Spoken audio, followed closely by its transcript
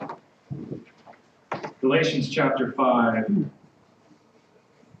Galatians chapter 5,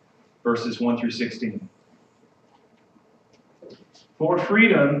 verses 1 through 16. For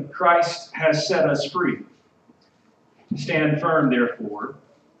freedom, Christ has set us free. Stand firm, therefore,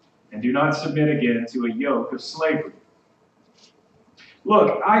 and do not submit again to a yoke of slavery.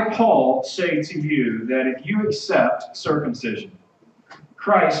 Look, I, Paul, say to you that if you accept circumcision,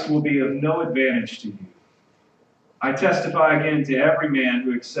 Christ will be of no advantage to you. I testify again to every man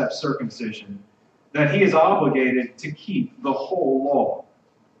who accepts circumcision that he is obligated to keep the whole law.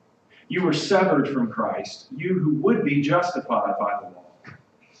 You were severed from Christ, you who would be justified by the law.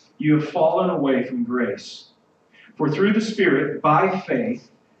 You have fallen away from grace. For through the Spirit, by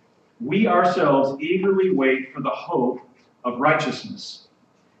faith, we ourselves eagerly wait for the hope of righteousness.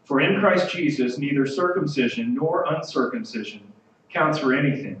 For in Christ Jesus, neither circumcision nor uncircumcision counts for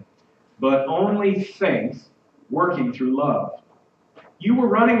anything, but only faith working through love. You were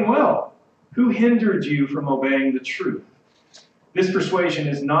running well. Who hindered you from obeying the truth? This persuasion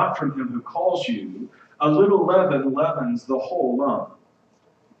is not from him who calls you. A little leaven leavens the whole lump.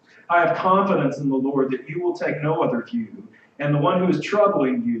 I have confidence in the Lord that you will take no other view, and the one who is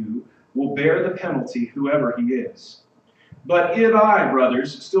troubling you will bear the penalty, whoever he is. But if I,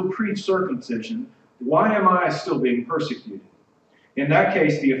 brothers, still preach circumcision, why am I still being persecuted? In that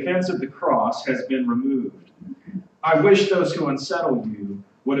case, the offense of the cross has been removed. I wish those who unsettle you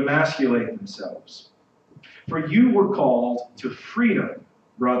would emasculate themselves. For you were called to freedom,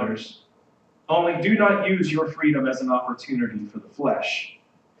 brothers. Only do not use your freedom as an opportunity for the flesh,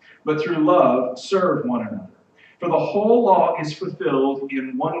 but through love serve one another. For the whole law is fulfilled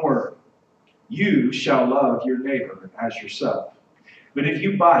in one word: you shall love your neighbor as yourself. But if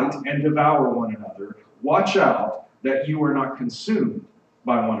you bite and devour one another, watch out that you are not consumed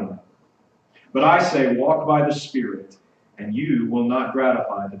by one another. But I say, walk by the Spirit, and you will not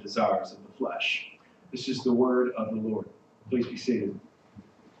gratify the desires of the flesh. This is the word of the Lord. Please be seated.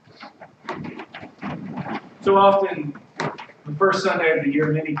 So often, the first Sunday of the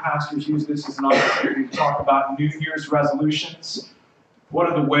year, many pastors use this as an opportunity to talk about New Year's resolutions. What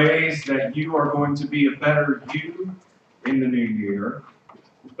are the ways that you are going to be a better you in the new year?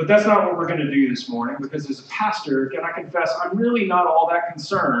 But that's not what we're going to do this morning, because as a pastor, can I confess, I'm really not all that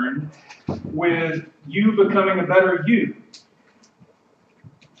concerned with you becoming a better you.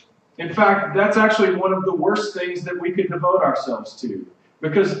 In fact, that's actually one of the worst things that we could devote ourselves to,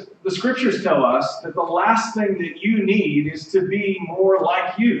 because the scriptures tell us that the last thing that you need is to be more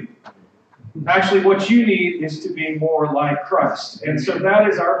like you. Actually, what you need is to be more like Christ. And so that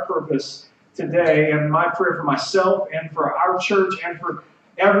is our purpose today, and my prayer for myself and for our church and for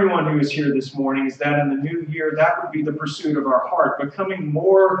everyone who is here this morning is that in the new year, that would be the pursuit of our heart, becoming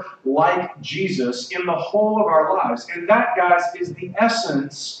more like Jesus in the whole of our lives. And that, guys, is the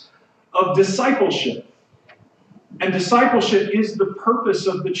essence of discipleship. And discipleship is the purpose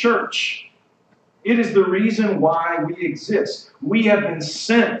of the church. It is the reason why we exist. We have been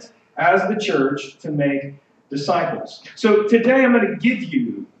sent as the church to make disciples. So today I'm going to give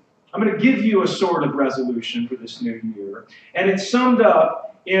you a sort of resolution for this new year. And it's summed up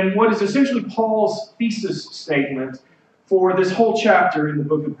in what is essentially Paul's thesis statement for this whole chapter in the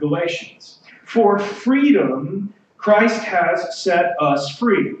book of Galatians. For freedom, Christ has set us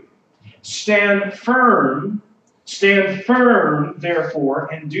free. Stand firm, therefore,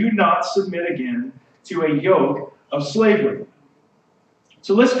 and do not submit again to a yoke of slavery.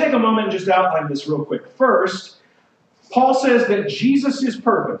 So let's take a moment and just outline this real quick. First, Paul says that Jesus'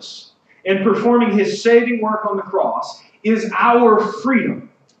 purpose in performing his saving work on the cross is our freedom.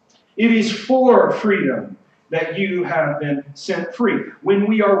 It is for freedom that you have been set free. When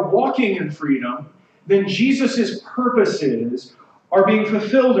we are walking in freedom, then Jesus' purposes are being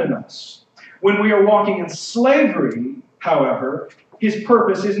fulfilled in us. When we are walking in slavery, however, his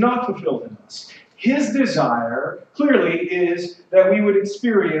purpose is not fulfilled in us. His desire, clearly, is that we would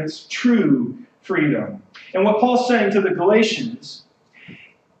experience true freedom. And what Paul's saying to the Galatians,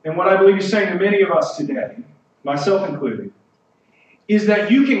 and what I believe he's saying to many of us today, myself included, is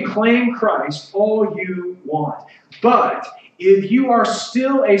that you can claim Christ all you want. But if you are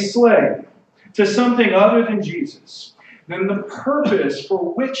still a slave to something other than Jesus, then the purpose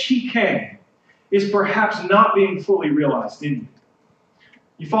for which he came is perhaps not being fully realized in you.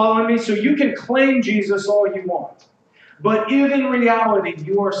 You following me? So you can claim Jesus all you want. But if in reality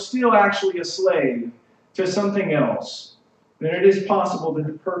you are still actually a slave to something else, then it is possible that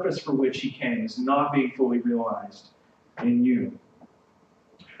the purpose for which he came is not being fully realized in you.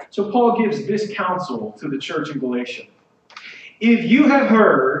 So Paul gives this counsel to the church in Galatia. If you have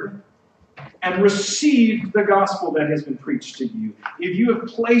heard and received the gospel that has been preached to you, if you have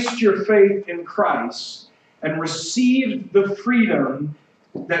placed your faith in Christ and received the freedom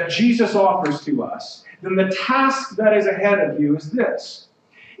that Jesus offers to us, then the task that is ahead of you is this.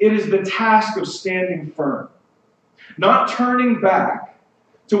 It is the task of standing firm, not turning back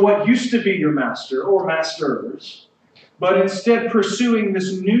to what used to be your master or masters, but instead pursuing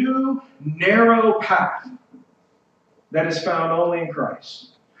this new, narrow path that is found only in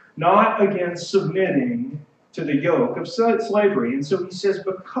Christ, not again submitting to the yoke of slavery. And so he says,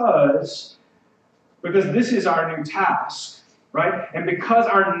 because this is our new task, right? And because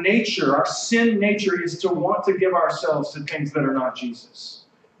our nature, our sin nature, is to want to give ourselves to things that are not Jesus.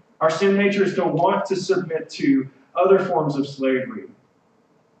 Our sin nature is to want to submit to other forms of slavery.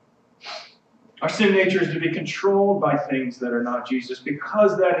 Our sin nature is to be controlled by things that are not Jesus.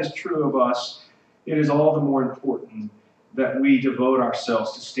 Because that is true of us, it is all the more important that we devote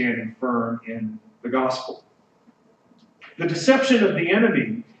ourselves to standing firm in the gospel. The deception of the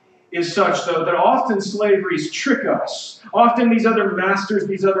enemy is such, though, that often slaveries trick us. Often these other masters,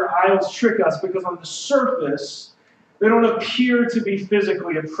 these other idols trick us because on the surface, they don't appear to be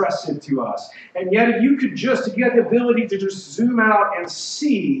physically oppressive to us. And yet if you had the ability to just zoom out and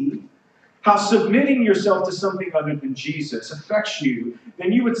see how submitting yourself to something other than Jesus affects you,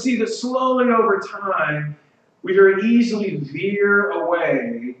 then you would see that slowly over time, we very easily veer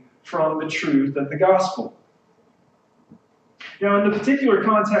away from the truth of the gospel. Now, in the particular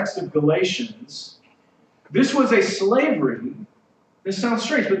context of Galatians, this was a slavery. This sounds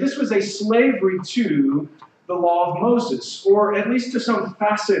strange, but this was a slavery to the law of Moses, or at least to some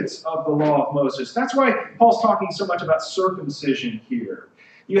facets of the law of Moses. That's why Paul's talking so much about circumcision here.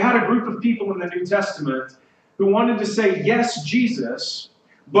 You had a group of people in the New Testament who wanted to say, yes, Jesus,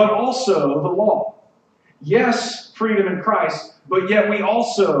 but also the law. Yes, freedom in Christ, but yet we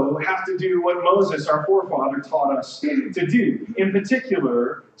also have to do what Moses, our forefather, taught us to do, in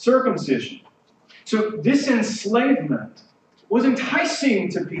particular, circumcision. So this enslavement was enticing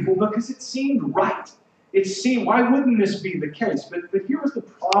to people because it seemed right. It seemed, why wouldn't this be the case? But here was the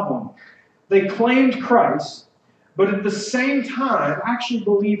problem. They claimed Christ, but at the same time actually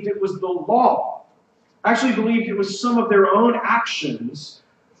believed it was the law, actually believed it was some of their own actions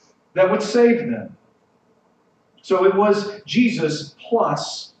that would save them. So it was Jesus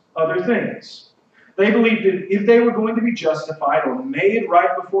plus other things. They believed that if they were going to be justified or made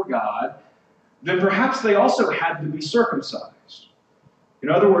right before God, then perhaps they also had to be circumcised. In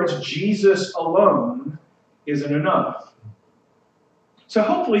other words, Jesus alone isn't enough. So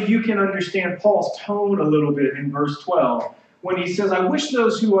hopefully you can understand Paul's tone a little bit in verse 12 when he says, I wish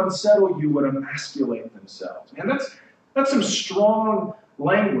those who unsettle you would emasculate themselves. And that's some strong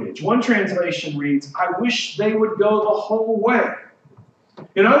language. One translation reads, I wish they would go the whole way.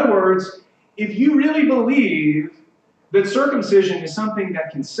 In other words, if you really believe that circumcision is something that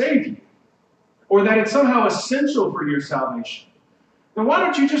can save you, or that it's somehow essential for your salvation, then why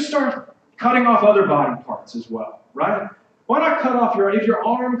don't you just start cutting off other body parts as well, right? Why not cut off if your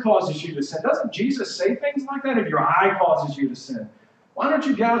arm causes you to sin? Doesn't Jesus say things like that? If your eye causes you to sin, why don't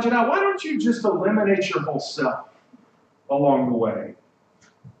you gouge it out? Why don't you just eliminate your whole self along the way?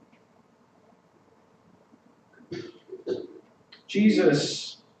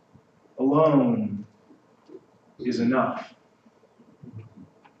 Jesus alone is enough.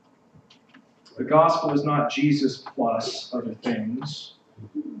 The gospel is not Jesus plus other things.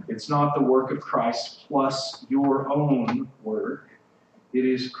 It's not the work of Christ plus your own work. It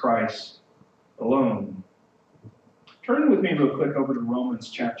is Christ alone. Turn with me real quick over to Romans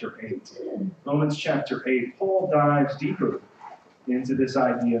chapter 8. Romans chapter 8, Paul dives deeper into this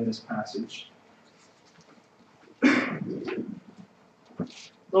idea in this passage.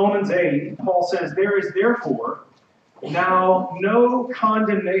 Romans 8, Paul says, there is therefore now no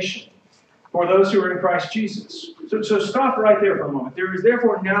condemnation for those who are in Christ Jesus. So stop right there for a moment. There is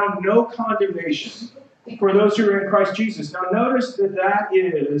therefore now no condemnation for those who are in Christ Jesus. Now notice that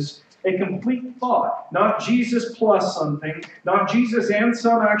is a complete thought. Not Jesus plus something, not Jesus and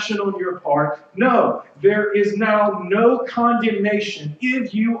some action on your part. No, there is now no condemnation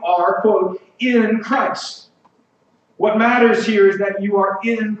if you are, quote, in Christ. What matters here is that you are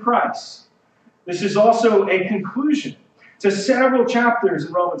in Christ. This is also a conclusion to several chapters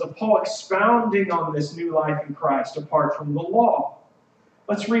in Romans of Paul expounding on this new life in Christ apart from the law.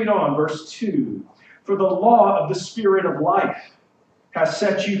 Let's read on, verse 2. For the law of the Spirit of life has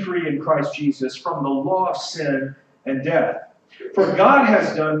set you free in Christ Jesus from the law of sin and death. For God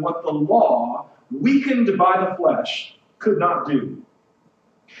has done what the law, weakened by the flesh, could not do.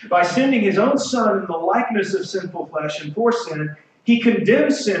 By sending his own Son in the likeness of sinful flesh and for sin, he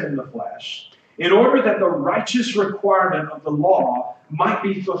condemned sin in the flesh, in order that the righteous requirement of the law might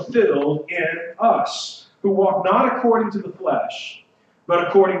be fulfilled in us, who walk not according to the flesh, but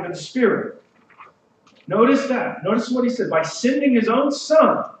according to the Spirit. Notice that. Notice what he said. By sending his own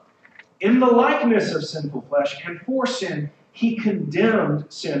Son in the likeness of sinful flesh, and for sin, he condemned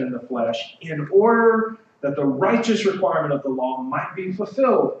sin in the flesh in order that the righteous requirement of the law might be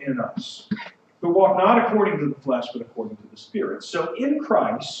fulfilled in us, who walk not according to the flesh, but according to the Spirit. So in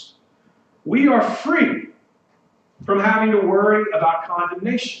Christ, we are free from having to worry about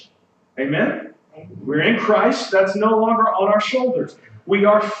condemnation. Amen? We're in Christ. That's no longer on our shoulders. We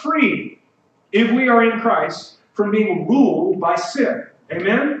are free, if we are in Christ, from being ruled by sin.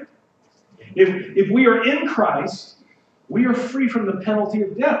 Amen? If we are in Christ, we are free from the penalty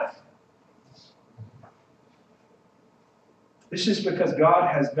of death. This is because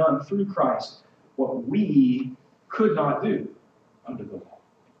God has done through Christ what we could not do under the law.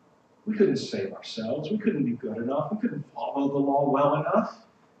 We couldn't save ourselves. We couldn't be good enough. We couldn't follow the law well enough.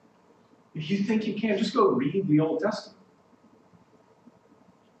 If you think you can, just go read the Old Testament.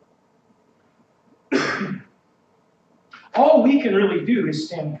 All we can really do is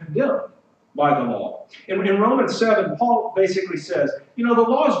stand condemned by the law. In Romans 7, Paul basically says, the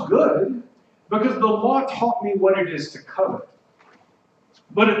law is good because the law taught me what it is to covet.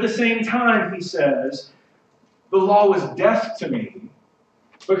 But at the same time, he says, the law was death to me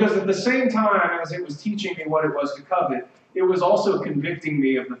because at the same time as it was teaching me what it was to covet, it was also convicting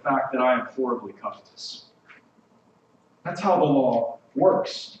me of the fact that I am horribly covetous. That's how the law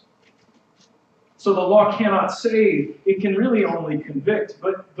works. So the law cannot save. It can really only convict.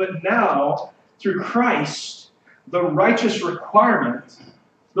 But now, through Christ, the righteous requirement,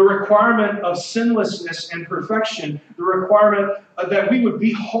 the requirement of sinlessness and perfection, the requirement that we would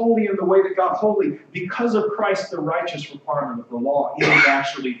be holy in the way that God holy, because of Christ, the righteous requirement of the law is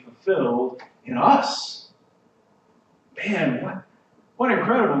actually fulfilled in us. Man, what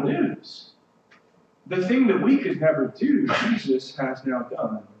incredible news. The thing that we could never do, Jesus has now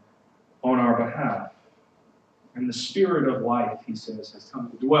done on our behalf. And the Spirit of life, he says, has come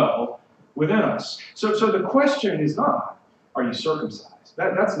to dwell within us. So the question is not, are you circumcised?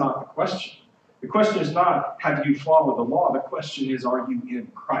 That's not the question. The question is not, have you followed the law? The question is, are you in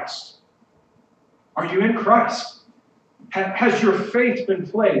Christ? Are you in Christ? Has your faith been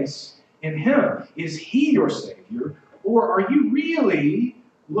placed in him? Is he your Savior? Or are you really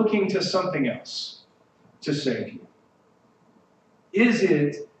looking to something else to save you? Is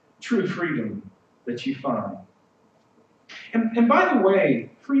it true freedom that you find? And by the way,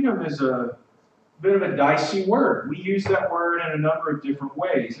 freedom is a bit of a dicey word. We use that word in a number of different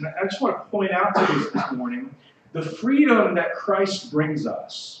ways. And I just want to point out to us this morning, the freedom that Christ brings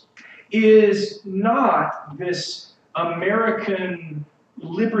us is not this American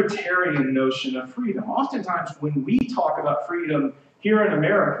libertarian notion of freedom. Oftentimes when we talk about freedom here in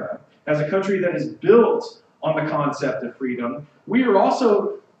America, as a country that is built on the concept of freedom, we are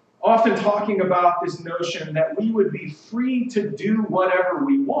also often talking about this notion that we would be free to do whatever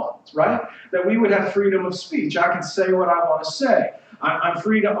we want, right? That we would have freedom of speech. I can say what I want to say. I'm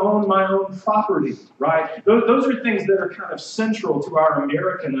free to own my own property, right? Those are things that are kind of central to our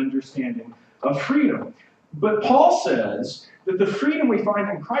American understanding of freedom. But Paul says that the freedom we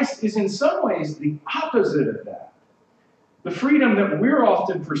find in Christ is in some ways the opposite of that. The freedom that we're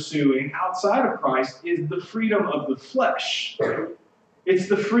often pursuing outside of Christ is the freedom of the flesh. It's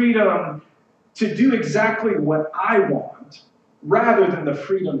the freedom to do exactly what I want, rather than the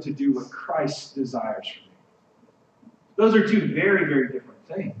freedom to do what Christ desires for me. Those are two very, very different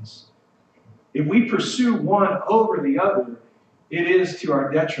things. If we pursue one over the other, it is to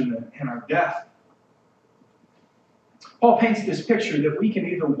our detriment and our death. Paul paints this picture that we can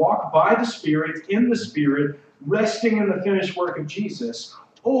either walk by the Spirit, in the Spirit, resting in the finished work of Jesus,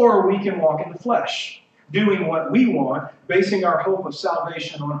 or we can walk in the flesh, doing what we want, basing our hope of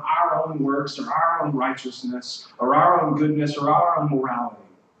salvation on our own works or our own righteousness or our own goodness or our own morality.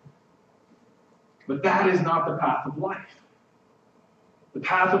 But that is not the path of life. The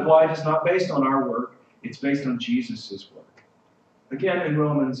path of life is not based on our work. It's based on Jesus' work. Again, in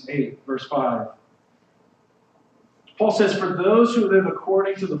Romans 8, verse 5, Paul says, "For those who live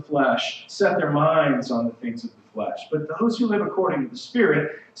according to the flesh set their minds on the things of the flesh. But those who live according to the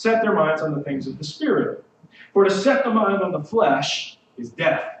Spirit set their minds on the things of the Spirit. For to set the mind on the flesh is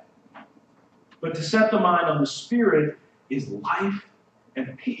death. But to set the mind on the Spirit is life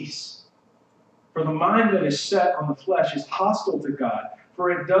and peace. For the mind that is set on the flesh is hostile to God, for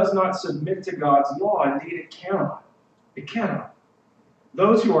it does not submit to God's law. Indeed, it cannot. It cannot.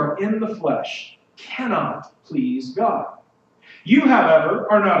 Those who are in the flesh cannot please God. You,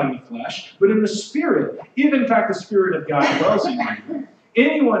 however, are not in the flesh, but in the Spirit, if in fact the Spirit of God dwells in you.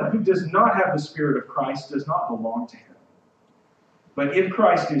 Anyone who does not have the Spirit of Christ does not belong to him. But if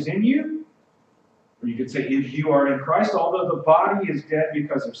Christ is in you, or you could say if you are in Christ, although the body is dead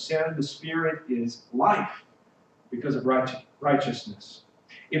because of sin, the Spirit is life because of righteousness.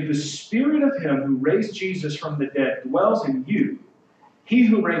 If the Spirit of him who raised Jesus from the dead dwells in you, he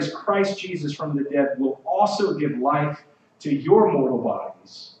who raised Christ Jesus from the dead will also give life to your mortal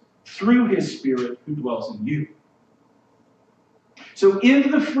bodies through his Spirit who dwells in you. So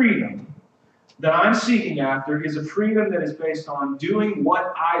if the freedom that I'm seeking after is a freedom that is based on doing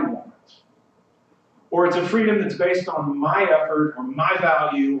what I want, or it's a freedom that's based on my effort or my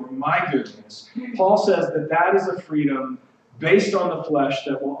value or my goodness, Paul says that that is a freedom based on the flesh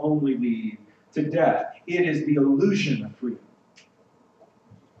that will only lead to death. It is the illusion of freedom.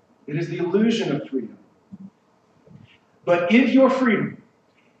 It is the illusion of freedom. But if your freedom,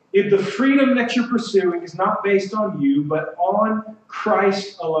 if the freedom that you're pursuing is not based on you, but on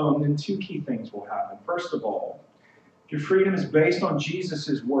Christ alone, then two key things will happen. First of all, if your freedom is based on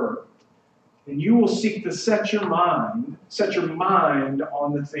Jesus' work, then you will seek to set your mind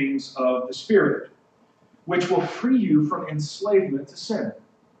on the things of the Spirit, which will free you from enslavement to sin.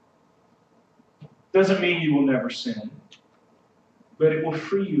 Doesn't mean you will never sin, but it will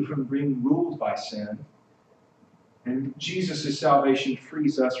free you from being ruled by sin. And Jesus' salvation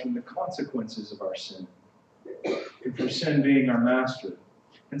frees us from the consequences of our sin, and from sin being our master.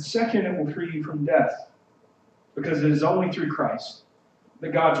 And second, it will free you from death, because it is only through Christ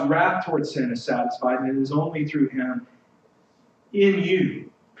that God's wrath towards sin is satisfied, and it is only through him in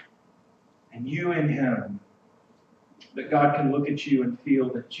you, and you in him, that God can look at you and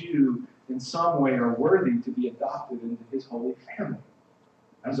feel that you, in some way, are worthy to be adopted into his holy family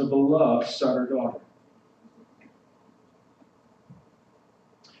as a beloved son or daughter.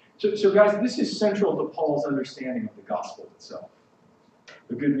 So guys, this is central to Paul's understanding of the gospel itself,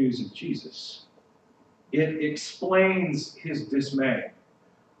 the good news of Jesus. It explains his dismay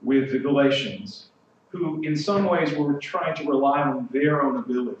with the Galatians, who in some ways were trying to rely on their own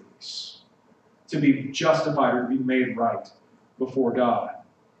abilities to be justified or to be made right before God.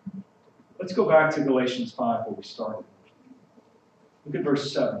 Let's go back to Galatians 5 where we started. Look at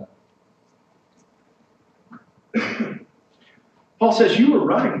verse 7. Paul says, you were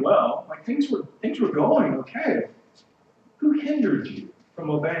running well, like things were going okay. Who hindered you from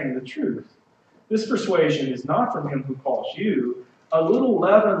obeying the truth? This persuasion is not from him who calls you. A little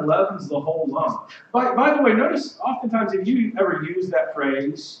leaven leavens the whole lump. By the way, notice oftentimes if you ever use that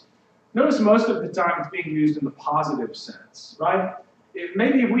phrase, notice most of the time it's being used in the positive sense, right?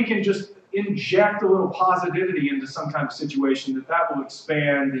 Maybe if we can just inject a little positivity into some kind of situation, that will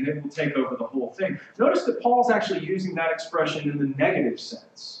expand and it will take over the whole thing. Notice that Paul's actually using that expression in the negative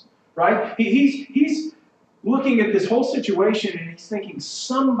sense, right? He's looking at this whole situation and he's thinking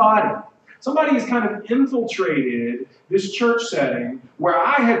somebody has kind of infiltrated this church setting where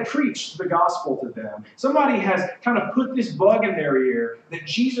I had preached the gospel to them. Somebody has kind of put this bug in their ear that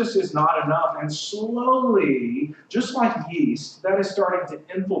Jesus is not enough. And slowly, just like yeast, that is starting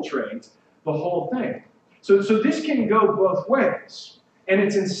to infiltrate the whole thing. So this can go both ways. And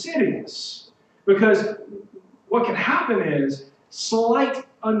it's insidious because what can happen is slight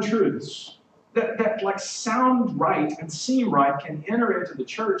untruths that like sound right and seem right can enter into the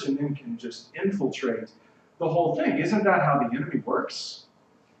church and then can just infiltrate the whole thing. Isn't that how the enemy works?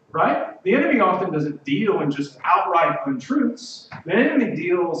 Right? The enemy often doesn't deal in just outright untruths. The enemy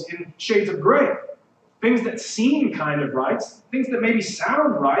deals in shades of gray. Things that seem kind of right, things that maybe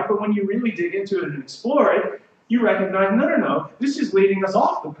sound right, but when you really dig into it and explore it, you recognize, no, this is leading us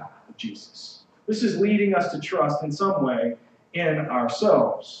off the path of Jesus. This is leading us to trust in some way in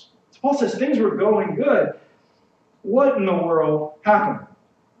ourselves. Paul says things were going good. What in the world happened?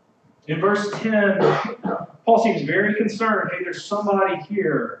 In verse 10, Paul seems very concerned. Hey, there's somebody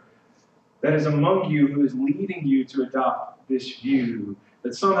here that is among you who is leading you to adopt this view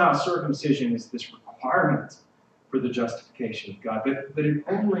that somehow circumcision is this requirement for the justification of God. But it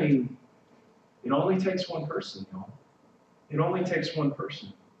only takes one person, y'all. It only takes one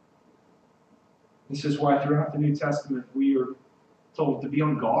person. This is why throughout the New Testament we are told to be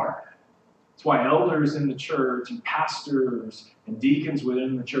on guard. It's why elders in the church and pastors and deacons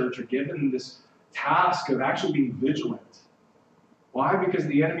within the church are given this task of actually being vigilant. Why? Because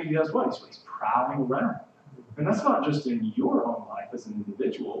the enemy does what? He's prowling around. And that's not just in your own life as an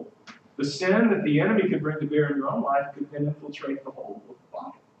individual. The sin that the enemy could bring to bear in your own life could then infiltrate the whole of the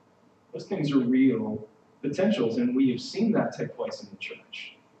body. Those things are real potentials, and we have seen that take place in the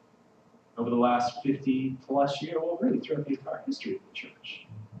church. over the last 50 plus years, well, really throughout the entire history of the church,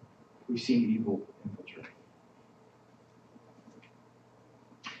 we've seen evil infiltrate.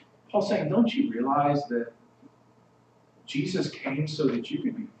 Paul's saying, don't you realize that Jesus came so that you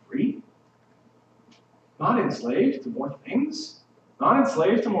could be free? Not enslaved to more things, not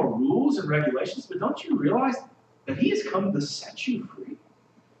enslaved to more rules and regulations, but don't you realize that he has come to set you free?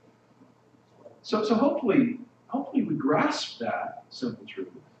 So hopefully we grasp that simple truth,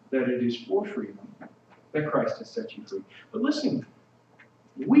 that it is for freedom that Christ has set you free. But listen,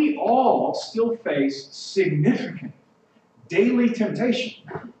 we all still face significant daily temptation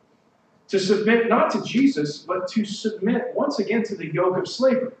to submit not to Jesus, but to submit once again to the yoke of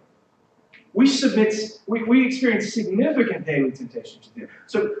slavery. We experience significant daily temptation to do.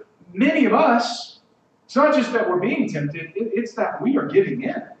 So many of us, it's not just that we're being tempted, it's that we are giving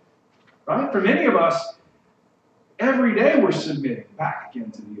in. Right? For many of us, every day we're submitting back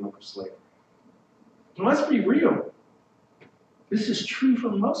again to the yoke of slavery. And let's be real. This is true for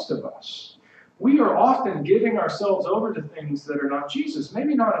most of us. We are often giving ourselves over to things that are not Jesus.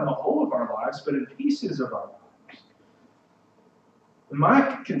 Maybe not in the whole of our lives, but in pieces of our lives. And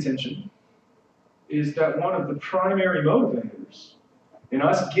my contention is that one of the primary motivators in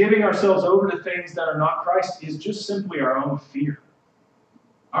us giving ourselves over to things that are not Christ is just simply our own fear.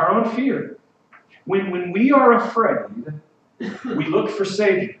 Our own fear. When we are afraid, we look for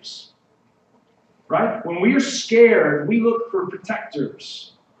saviors. Right? When we are scared, we look for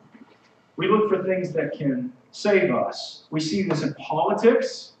protectors. We look for things that can save us. We see this in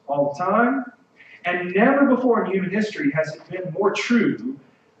politics all the time. And never before in human history has it been more true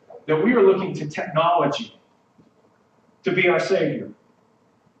that we are looking to technology to be our savior.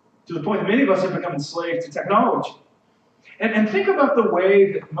 To the point that many of us have become enslaved to technology. And think about the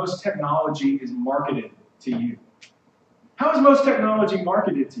way that most technology is marketed to you. How is most technology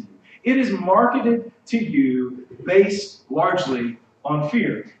marketed to you? It is marketed to you based largely on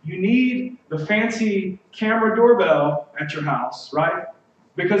fear. You need the fancy camera doorbell at your house, right?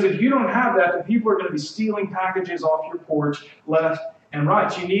 Because if you don't have that, then people are going to be stealing packages off your porch left and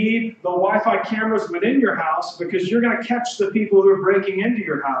right. You need the Wi-Fi cameras within your house because you're going to catch the people who are breaking into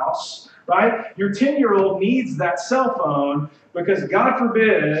your house, right? Your 10-year-old needs that cell phone because, God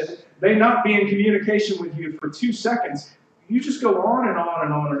forbid, they not be in communication with you for 2 seconds. You just go on and on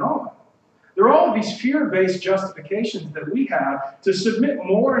and on and on. There are all of these fear-based justifications that we have to submit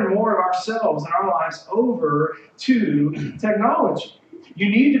more and more of ourselves and our lives over to technology. You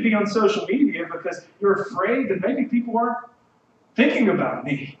need to be on social media because you're afraid that maybe people aren't thinking about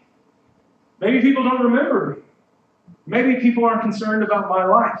me. Maybe people don't remember me. Maybe people aren't concerned about my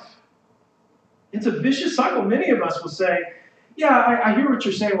life. It's a vicious cycle. Many of us will say, yeah, I hear what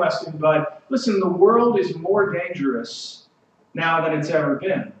you're saying, Weston, but listen, the world is more dangerous now than it's ever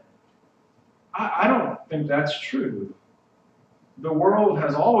been. I don't think that's true. The world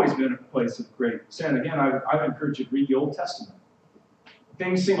has always been a place of great sin. Again, I encourage you to read the Old Testament.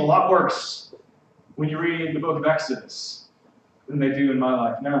 Things seem a lot worse when you read the book of Exodus than they do in my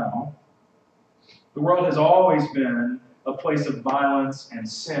life now. The world has always been a place of violence and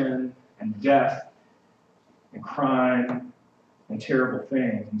sin and death and crime and terrible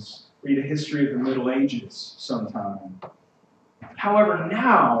things. Read a history of the Middle Ages sometime. However,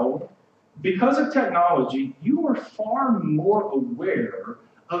 now, because of technology, you are far more aware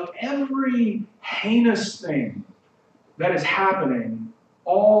of every heinous thing that is happening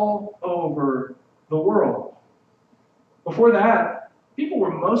all over the world. Before that, people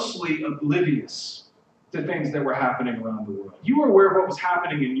were mostly oblivious to things that were happening around the world. You were aware of what was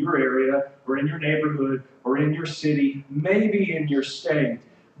happening in your area, or in your neighborhood, or in your city, maybe in your state.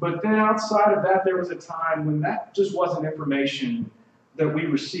 But then outside of that, there was a time when that just wasn't information that we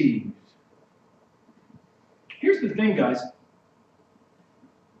received. Here's the thing, guys.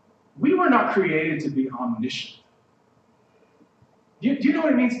 We were not created to be omniscient. Do you know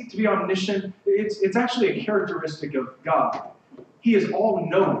what it means to be omniscient? It's actually a characteristic of God. He is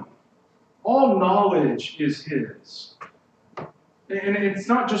all-knowing. All knowledge is His. And it's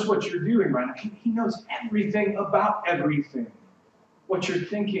not just what you're doing right now. He knows everything about everything. What you're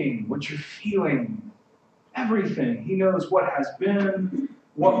thinking, what you're feeling, everything. He knows what has been,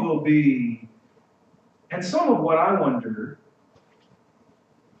 what will be. And some of what I wonder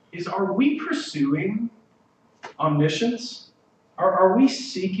is, are we pursuing omniscience? Are we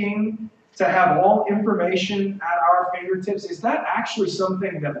seeking to have all information at our fingertips? Is that actually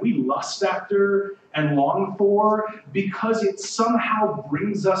something that we lust after and long for because it somehow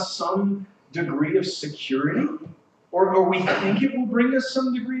brings us some degree of security? Or we think it will bring us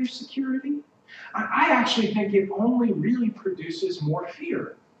some degree of security? I actually think it only really produces more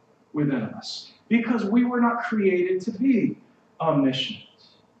fear. within us because we were not created to be omniscient.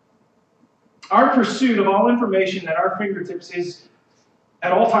 Our pursuit of all information at our fingertips is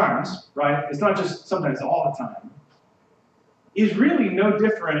at all times, right? It's not just sometimes, all the time. Is really no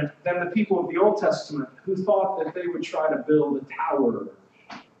different than the people of the Old Testament who thought that they would try to build a tower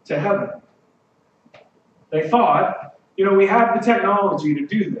to heaven. They thought, we have the technology to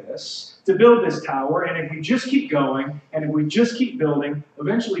do this, to build this tower, and if we just keep going, and if we just keep building,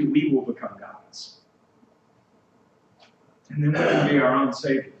 eventually we will become gods. And then we will be our own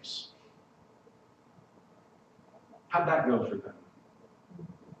saviors. How'd that go for them?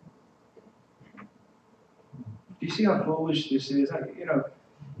 Do you see how foolish this is?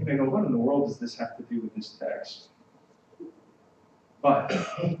 You may go, what in the world does this have to do with this text? But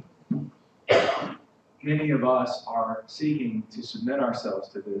many of us are seeking to submit ourselves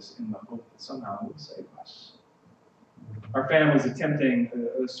to this in the hope that somehow it will save us. Our family's attempting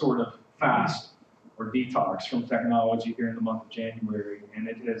a sort of fast or detox from technology here in the month of January, and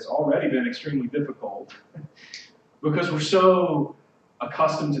it has already been extremely difficult because we're so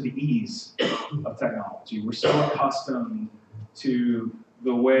accustomed to the ease of technology. We're so accustomed to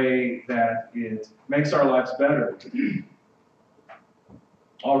the way that it makes our lives better.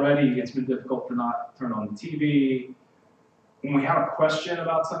 Already, it's been difficult to not turn on the TV. When we have a question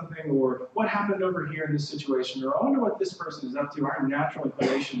about something, or what happened over here in this situation, or I wonder what this person is up to, our natural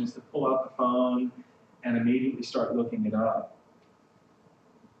inclination is to pull out the phone and immediately start looking it up.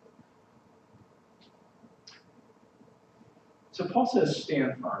 So Paul says,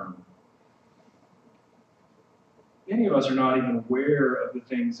 stand firm. Many of us are not even aware of the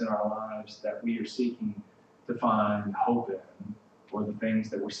things in our lives that we are seeking to find hope in, or the things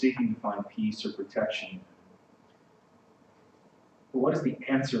that we're seeking to find peace or protection in. But what is the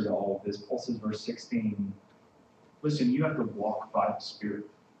answer to all of this? Paul says, verse 16, listen, you have to walk by the Spirit.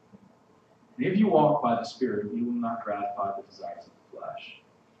 And if you walk by the Spirit, you will not gratify the desires of the flesh.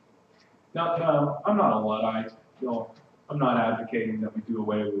 Now, no, I'm not a Luddite. I'm not advocating that we do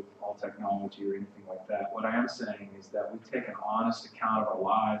away with all technology or anything like that. What I am saying is that we take an honest account of our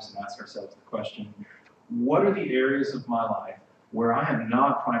lives and ask ourselves the question, what are the areas of my life where I am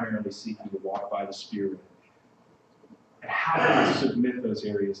not primarily seeking to walk by the Spirit? And how do I submit those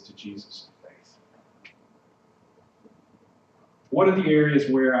areas to Jesus in faith? What are the areas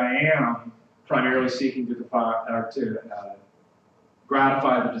where I am primarily seeking to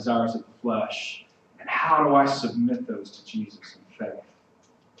gratify the desires of the flesh? And how do I submit those to Jesus in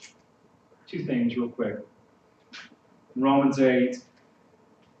faith? Two things real quick. In Romans 8,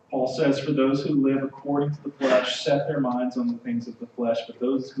 Paul says, for those who live according to the flesh set their minds on the things of the flesh, but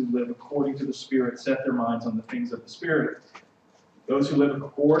those who live according to the Spirit set their minds on the things of the Spirit. Those who live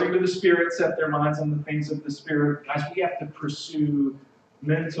according to the Spirit set their minds on the things of the Spirit. Guys, we have to pursue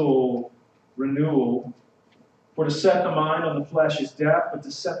mental renewal. For to set the mind on the flesh is death, but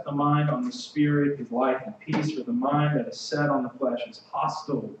to set the mind on the Spirit is life and peace. For the mind that is set on the flesh is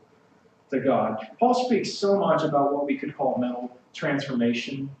hostile to God. Paul speaks so much about what we could call mental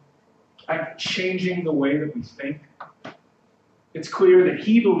transformation, like changing the way that we think. It's clear that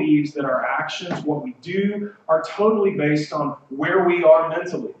he believes that our actions, what we do, are totally based on where we are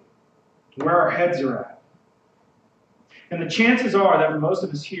mentally, where our heads are at. And the chances are that for most of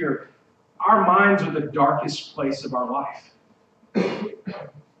us here, our minds are the darkest place of our life.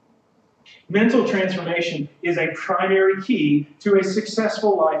 Mental transformation is a primary key to a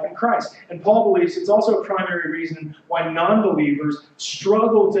successful life in Christ. And Paul believes it's also a primary reason why non-believers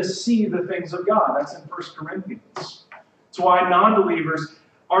struggle to see the things of God. That's in 1 Corinthians. It's why non-believers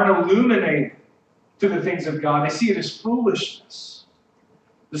aren't illuminated to the things of God. They see it as foolishness.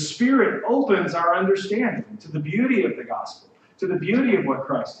 The Spirit opens our understanding to the beauty of the gospel, to the beauty of what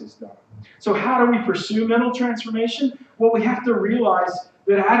Christ has done. So how do we pursue mental transformation? Well, we have to realize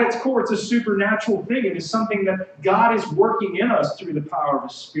that at its core, it's a supernatural thing. It is something that God is working in us through the power of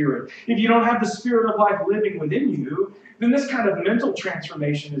His Spirit. If you don't have the Spirit of life living within you, then this kind of mental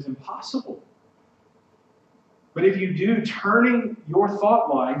transformation is impossible. But if you do, turning your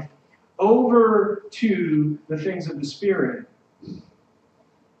thought life over to the things of the Spirit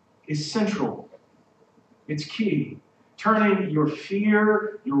is central. It's key. Turning your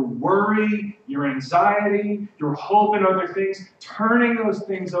fear, your worry, your anxiety, your hope and other things, turning those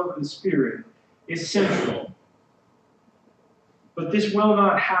things over to the Spirit is central. But this will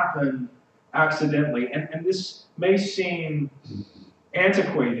not happen accidentally. And this may seem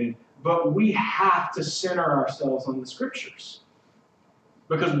antiquated, but we have to center ourselves on the Scriptures.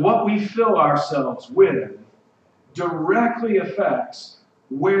 Because what we fill ourselves with directly affects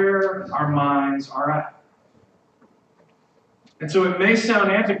where our minds are at. And so it may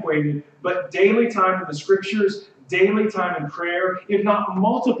sound antiquated, but daily time in the Scriptures, daily time in prayer, if not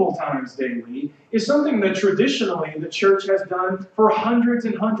multiple times daily, is something that traditionally the church has done for hundreds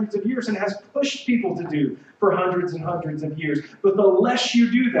and hundreds of years and has pushed people to do for hundreds and hundreds of years. But the less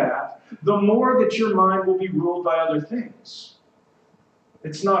you do that, the more that your mind will be ruled by other things.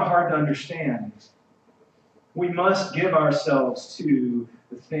 It's not hard to understand. We must give ourselves to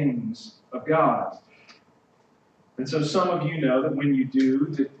the things of God. And so some of you know that when you do,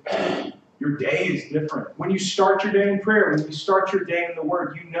 that your day is different. When you start your day in prayer, when you start your day in the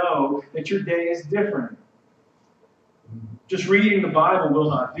Word, you know that your day is different. Just reading the Bible will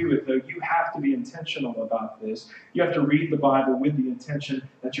not do it, though. You have to be intentional about this. You have to read the Bible with the intention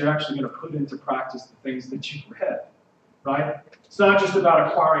that you're actually going to put into practice the things that you've read, right? It's not just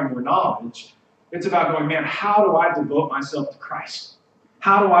about acquiring more knowledge. It's about going, man, how do I devote myself to Christ?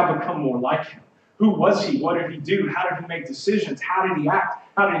 How do I become more like Him? Who was He? What did He do? How did He make decisions? How did He act?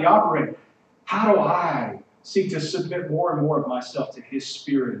 How did He operate? How do I seek to submit more and more of myself to His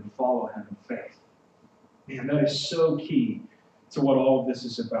Spirit and follow Him in faith? Man, that is so key to what all of this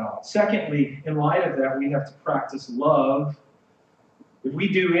is about. Secondly, in light of that, we have to practice love. If we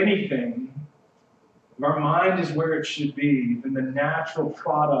do anything, if our mind is where it should be, then the natural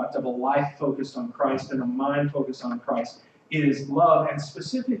product of a life focused on Christ and a mind focused on Christ is love, and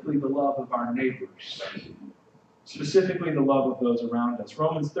specifically the love of our neighbors. Specifically the love of those around us.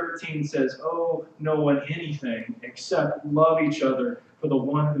 Romans 13 says, "Owe no one anything except love each other, for the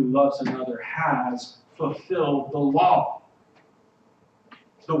one who loves another has fulfilled the law."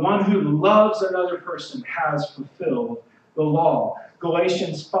 The one who loves another person has fulfilled the law.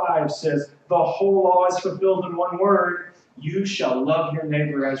 Galatians 5 says, the whole law is fulfilled in one word: you shall love your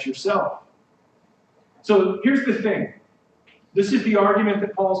neighbor as yourself. So here's the thing. This is the argument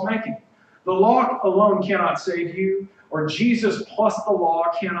that Paul's making. The law alone cannot save you, or Jesus plus the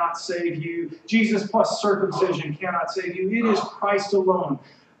law cannot save you. Jesus plus circumcision cannot save you. It is Christ alone.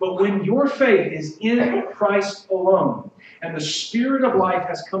 But when your faith is in Christ alone, and the Spirit of life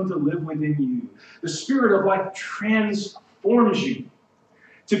has come to live within you, the Spirit of life transforms you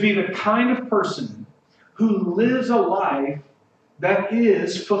to be the kind of person who lives a life that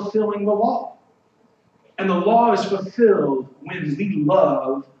is fulfilling the law. And the law is fulfilled when we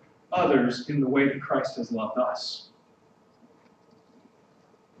love others in the way that Christ has loved us.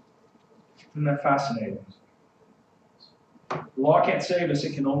 Isn't that fascinating? The law can't save us,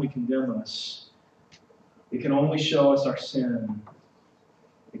 it can only condemn us. It can only show us our sin.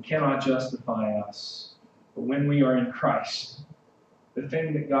 It cannot justify us. But when we are in Christ, the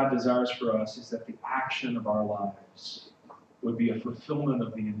thing that God desires for us is that the action of our lives would be a fulfillment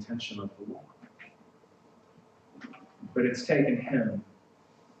of the intention of the law. But it's taken Him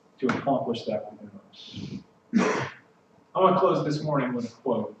to accomplish that within us. I want to close this morning with a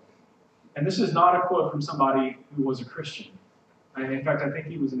quote. And this is not a quote from somebody who was a Christian. And in fact, I think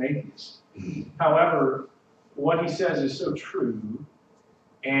he was an atheist. However, what he says is so true,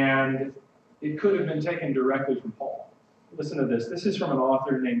 and it could have been taken directly from Paul. Listen to this. This is from an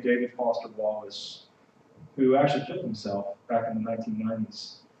author named David Foster Wallace, who actually killed himself back in the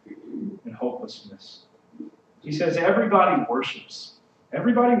 1990s in hopelessness. He says, everybody worships.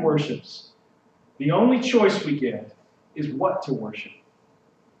 Everybody worships. The only choice we get is what to worship.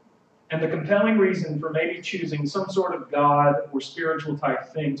 And the compelling reason for maybe choosing some sort of God or spiritual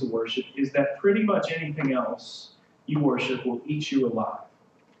type thing to worship is that pretty much anything else you worship will eat you alive.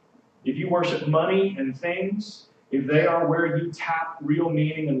 If you worship money and things, if they are where you tap real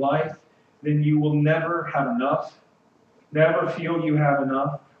meaning in life, then you will never have enough, never feel you have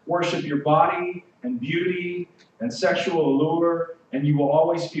enough. Worship your body and beauty and sexual allure, and you will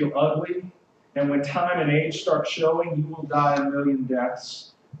always feel ugly. And when time and age start showing, you will die a million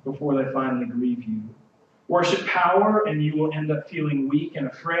deaths before they finally grieve you. Worship power, and you will end up feeling weak and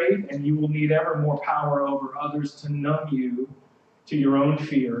afraid, and you will need ever more power over others to numb you to your own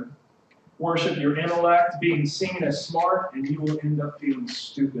fear. Worship your intellect, being seen as smart, and you will end up feeling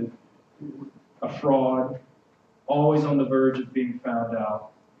stupid, a fraud, always on the verge of being found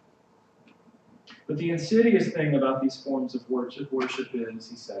out. But the insidious thing about these forms of worship is,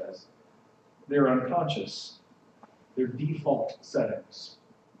 he says, they're unconscious. They're default settings.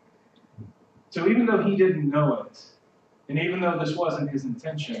 So even though he didn't know it, and even though this wasn't his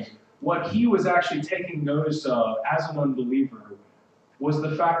intention, what he was actually taking notice of as an unbeliever was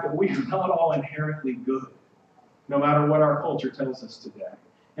the fact that we are not all inherently good, no matter what our culture tells us today.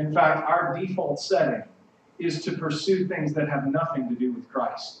 In fact, our default setting is to pursue things that have nothing to do with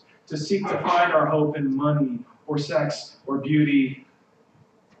Christ, to seek to find our hope in money or sex or beauty,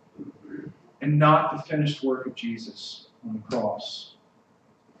 and not the finished work of Jesus. on the cross.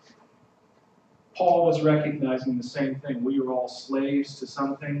 Paul was recognizing the same thing. We are all slaves to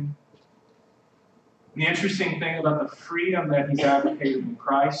something. And the interesting thing about the freedom that he's advocating in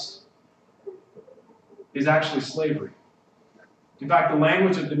Christ is actually slavery. In fact, the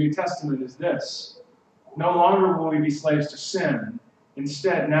language of the New Testament is this: no longer will we be slaves to sin.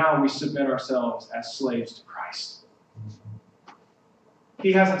 Instead, now we submit ourselves as slaves to Christ.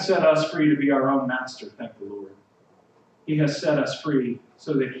 He hasn't set us free to be our own master, thank the Lord. He has set us free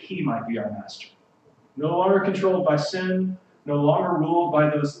so that He might be our master. No longer controlled by sin, no longer ruled by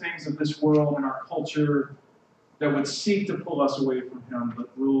those things of this world and our culture that would seek to pull us away from Him, but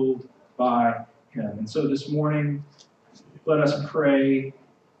ruled by Him. And so this morning, let us pray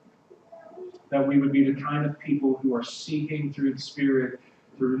that we would be the kind of people who are seeking through the Spirit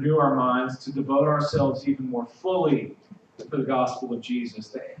to renew our minds, to devote ourselves even more fully to the gospel of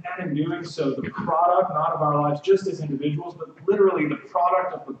Jesus. And in doing so, the product, not of our lives just as individuals, but literally the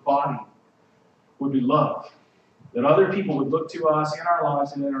product of the body would be love. That other people would look to us in our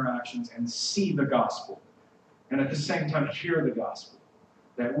lives and interactions and see the gospel. And at the same time, hear the gospel.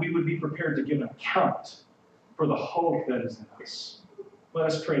 That we would be prepared to give an account for the hope that is in us. Let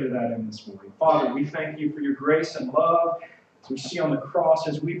us pray to that end this morning. Father, we thank You for Your grace and love as we see on the cross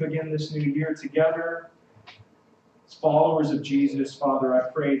as we begin this new year together. As followers of Jesus, Father, I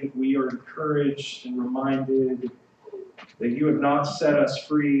pray that we are encouraged and reminded that You have not set us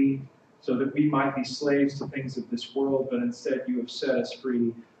free so that we might be slaves to things of this world, but instead You have set us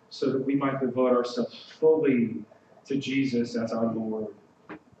free so that we might devote ourselves fully to Jesus as our Lord.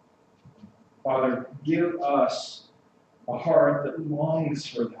 Father, give us a heart that longs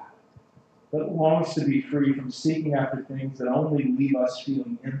for that longs to be free from seeking after things that only leave us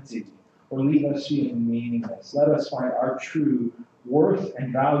feeling empty or leave us feeling meaningless. Let us find our true worth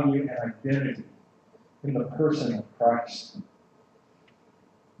and value and identity in the person of Christ.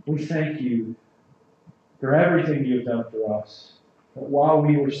 We thank You for everything You have done for us, that while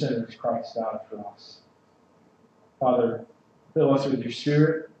we were sinners, Christ died for us. Father, fill us with Your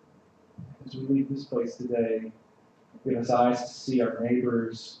Spirit as we leave this place today. Give us eyes to see our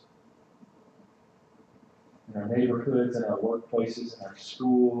neighbors in our neighborhoods, in our workplaces, in our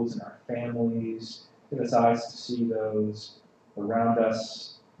schools, in our families. Give us eyes to see those around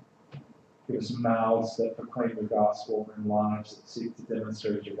us. Give us mouths that proclaim the gospel and lives that seek to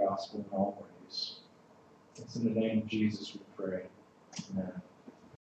demonstrate Your gospel in all ways. It's in the name of Jesus we pray. Amen.